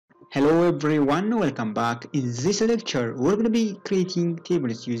Hello everyone, welcome back. In this lecture, we're going to be creating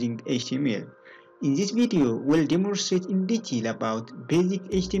tables using HTML. In this video, we'll demonstrate in detail about basic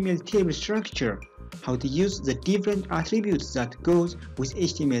HTML table structure, how to use the different attributes that goes with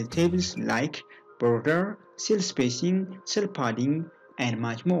HTML tables like border, cell spacing, cell padding, and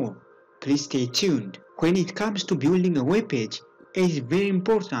much more. Please stay tuned. When it comes to building a web page, it is very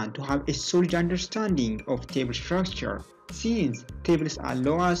important to have a solid understanding of table structure, since tables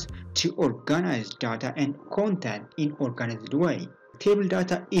allow us to organize data and content in organized way. Table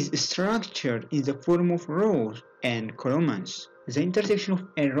data is structured in the form of rows and columns. The intersection of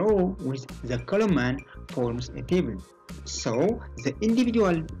a row with the column forms a table. So, the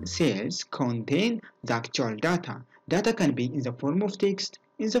individual cells contain the actual data. Data can be in the form of text,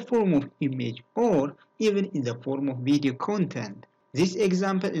 in the form of image, or even in the form of video content. This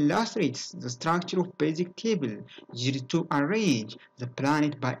example illustrates the structure of basic table used to arrange the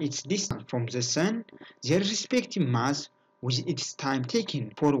planet by its distance from the Sun, their respective mass, with its time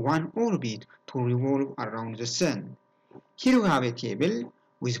taken for one orbit to revolve around the Sun. Here we have a table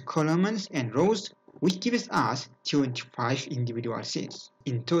with columns and rows which gives us 25 individual cells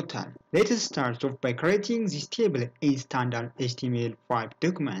in total. Let us start off by creating this table in standard HTML5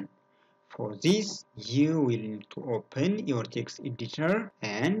 document. For this, you will need to open your text editor,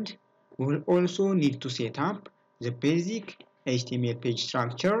 and we will also need to set up the basic HTML page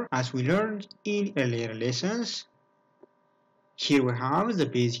structure as we learned in earlier lessons. Here we have the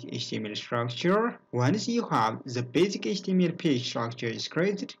basic HTML structure. Once you have the basic HTML page structure is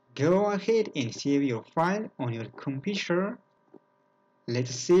created, go ahead and save your file on your computer.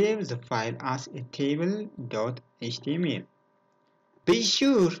 Let's save the file as a table.html. Be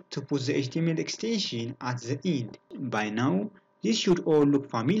sure to put the HTML extension at the end. By now, this should all look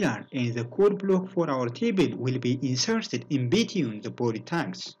familiar, and the code block for our table will be inserted in between the body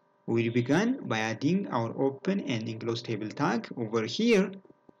tags. We'll begin by adding our open and enclose table tag over here.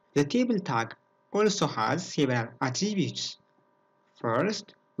 The table tag also has several attributes.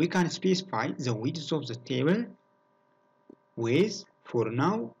 First, we can specify the width of the table. Width, for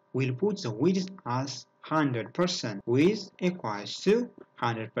now, we'll put the width as 100%. Width equals to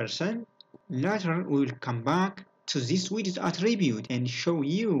 100%. Later, we will come back to this width attribute and show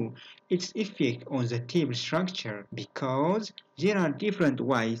you its effect on the table structure, because there are different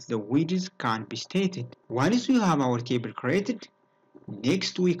ways the width can be stated. Once we have our table created,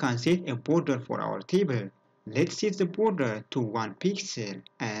 next we can set a border for our table. Let's set the border to 1 pixel,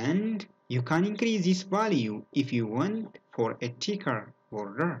 and you can increase this value if you want for a thicker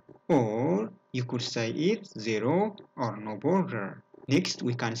border, or you could say it 0 or no border. Next,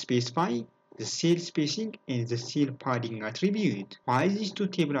 we can specify the cell spacing and the cell padding attribute. Why these two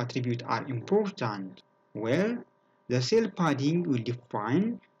table attributes are important? Well, the cell padding will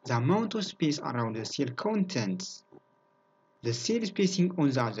define the amount of space around the cell contents. The cell spacing, on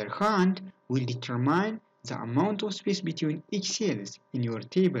the other hand, will determine the amount of space between each cells in your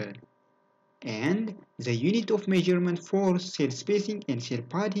table. And the unit of measurement for cell spacing and cell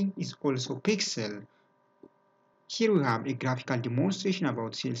padding is also pixel. Here we have a graphical demonstration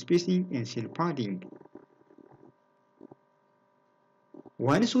about cell spacing and cell padding.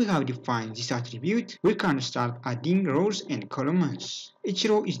 Once we have defined this attribute, we can start adding rows and columns. Each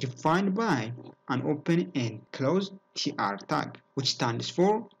row is defined by an open and closed TR tag, which stands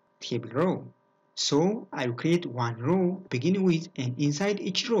for table row. So I will create one row beginning with, and inside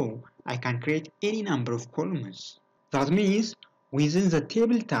each row I can create any number of columns. That means within the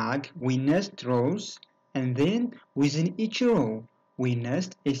table tag we nest rows, and then within each row we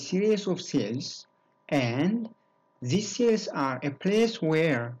nest a series of cells, and these cells are a place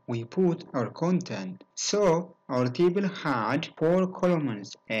where we put our content. So our table had 4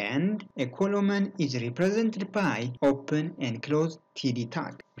 columns, and a column is represented by open and close TD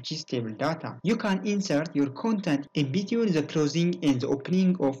tag, which is table data. You can insert your content in between the closing and the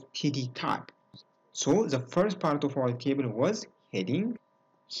opening of TD tag. So the first part of our table was heading.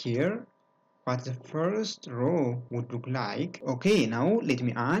 Here, what the first row would look like. Okay, now let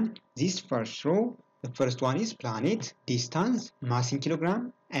me add this first row. The first one is planet, distance, mass in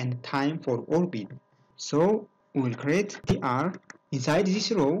kilogram, and time for orbit. So we will create TR. Inside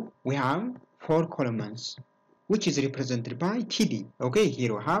this row we have 4 columns, which is represented by TD. Okay,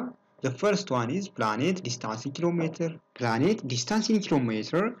 here we have the first one is planet, distance in kilometer,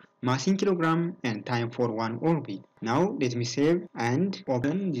 mass in kilogram, and time for one orbit. Now let me save and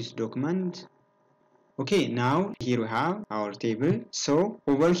open this document. Okay, now here we have our table. So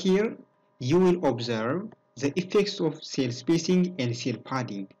over here you will observe the effects of cell spacing and cell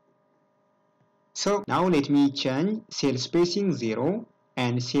padding. So now let me change cell spacing 0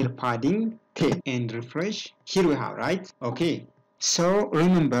 and cell padding 10 and refresh. Here we have, right? Okay. So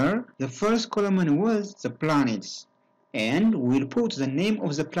remember, the first column was the planets, and we'll put the name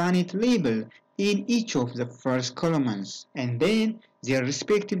of the planet label in each of the first columns, and then their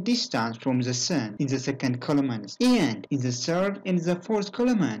respective distance from the sun in the second columns, and in the third and the fourth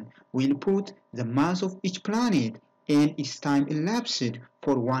column we'll put the mass of each planet and its time elapsed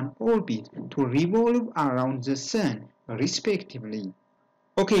for one orbit to revolve around the sun respectively.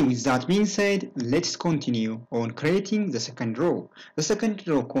 Okay, with that being said, let's continue on creating the second row. The second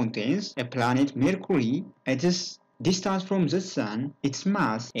row contains a planet Mercury, its distance from the sun, its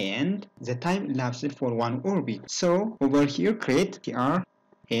mass, and the time elapsed for one orbit. So over here create TR,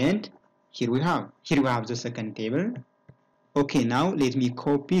 and here we have the second table. Okay, now let me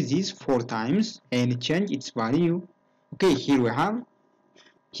copy this 4 times and change its value. Okay, here we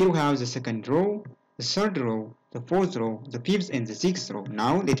have the second row, the third row, the fourth row, the fifth and the sixth row.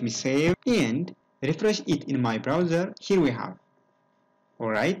 Now let me save and refresh it in my browser. Here we have.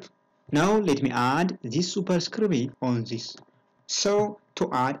 Alright. Now let me add this superscript on this. So to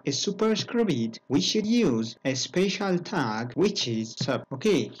add a superscript, we should use a special tag which is sub.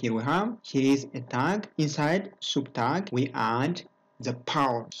 Okay, here is a tag. Inside sub tag we add the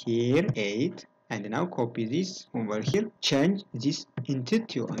power. Here 8. And now copy this over here, change this into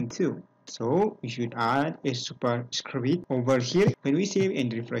 2. So we should add a superscript over here. When we save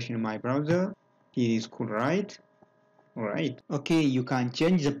and refresh in my browser, it is cool, right? Alright. Okay, you can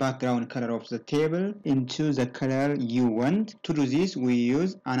change the background color of the table into the color you want. To do this, we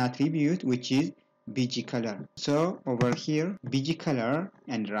use an attribute which is bg color. So over here, bg color,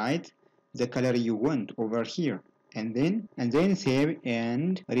 and write the color you want over here. And then save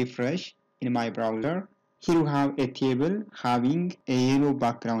and refresh in my browser. Here we have a table having a yellow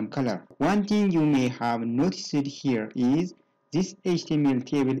background color. One thing you may have noticed here is this HTML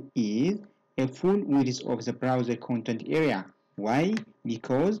table is a full width of the browser content area. Why?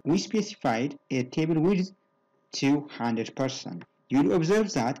 Because we specified a table width to 100%. You'll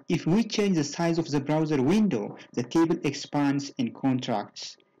observe that if we change the size of the browser window, the table expands and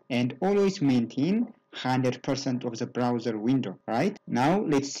contracts, and always maintain 100% of the browser window, right? Now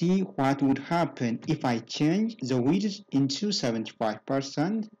let's see what would happen if I change the width into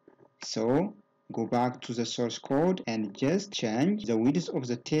 75%. So go back to the source code and just change the width of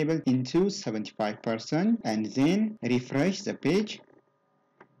the table into 75% and then refresh the page.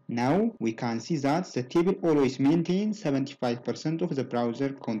 Now we can see that the table always maintains 75% of the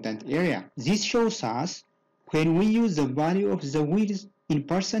browser content area. This shows us when we use the value of the width in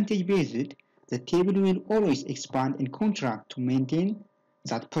percentage basis, the table will always expand and contract to maintain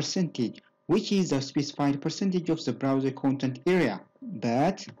that percentage, which is the specified percentage of the browser content area.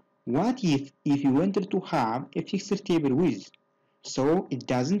 But what if you wanted to have a fixed table width, so it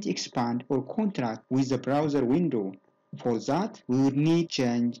doesn't expand or contract with the browser window? For that, we would need to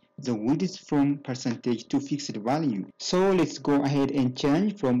change the width from percentage to fixed value. So let's go ahead and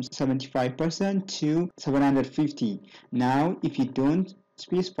change from 75% to 750. Now, if you don't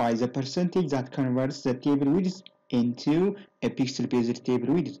specify the percentage that converts the table width into a pixel-based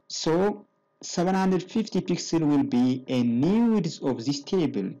table width. So 750 pixel will be a new width of this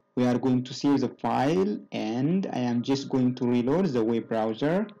table. We are going to save the file and I am just going to reload the web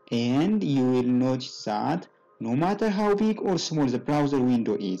browser, and you will notice that no matter how big or small the browser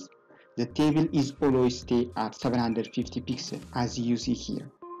window is, the table is always stay at 750 pixels as you see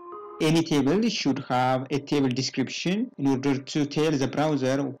here. Any table should have a table description in order to tell the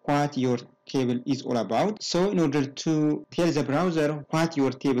browser what your table is all about. So in order to tell the browser what your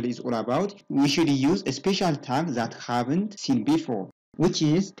table is all about, we should use a special tag that haven't seen before, which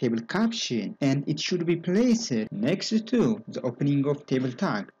is table caption, and it should be placed next to the opening of table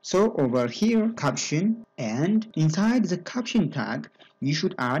tag. So over here, caption, and inside the caption tag, you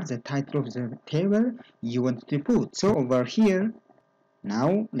should add the title of the table you want to put. So over here,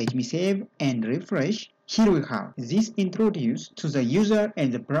 now let me save and refresh. Here we have this introduced to the user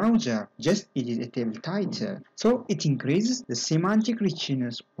and the browser, just it is a table title. So it increases the semantic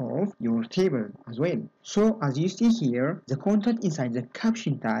richness of your table as well. So as you see here, the content inside the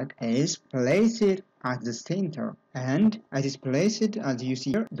caption tag is placed at the center, and it is placed, as you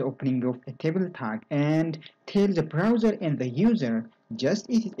see here, the opening of a table tag, and tell the browser and the user just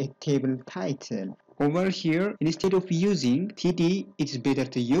it is a table title. Over here, instead of using TD, it's better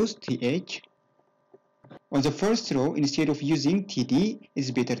to use TH. On the first row, instead of using TD, it's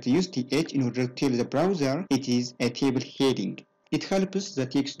better to use TH in order to tell the browser it is a table heading. It helps the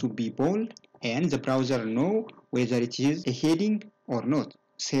text to be bold and the browser know whether it is a heading or not.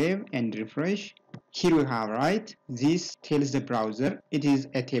 Save and refresh. Here we have, right? This tells the browser it is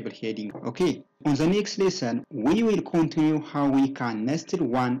a table heading. Okay. On the next lesson, we will continue how we can nest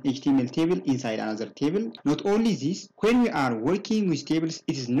one HTML table inside another table. Not only this, when we are working with tables,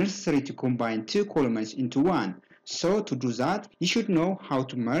 it is necessary to combine two columns into one. So to do that, you should know how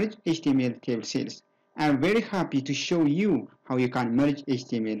to merge HTML table cells. I am very happy to show you how you can merge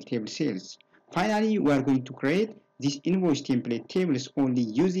HTML table cells. Finally, we are going to create this invoice template tables only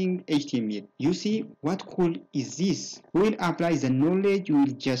using HTML. You see, what cool is this? We will apply the knowledge you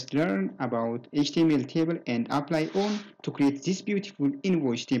will just learn about HTML table and apply on to create this beautiful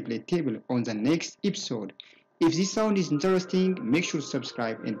invoice template table on the next episode. If this sound is interesting, make sure to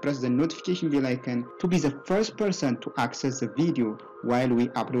subscribe and press the notification bell icon to be the first person to access the video while we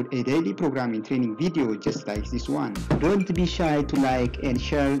upload a daily programming training video just like this one. Don't be shy to like and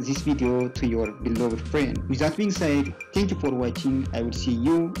share this video to your beloved friend. With that being said, thank you for watching. I will see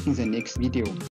you in the next video.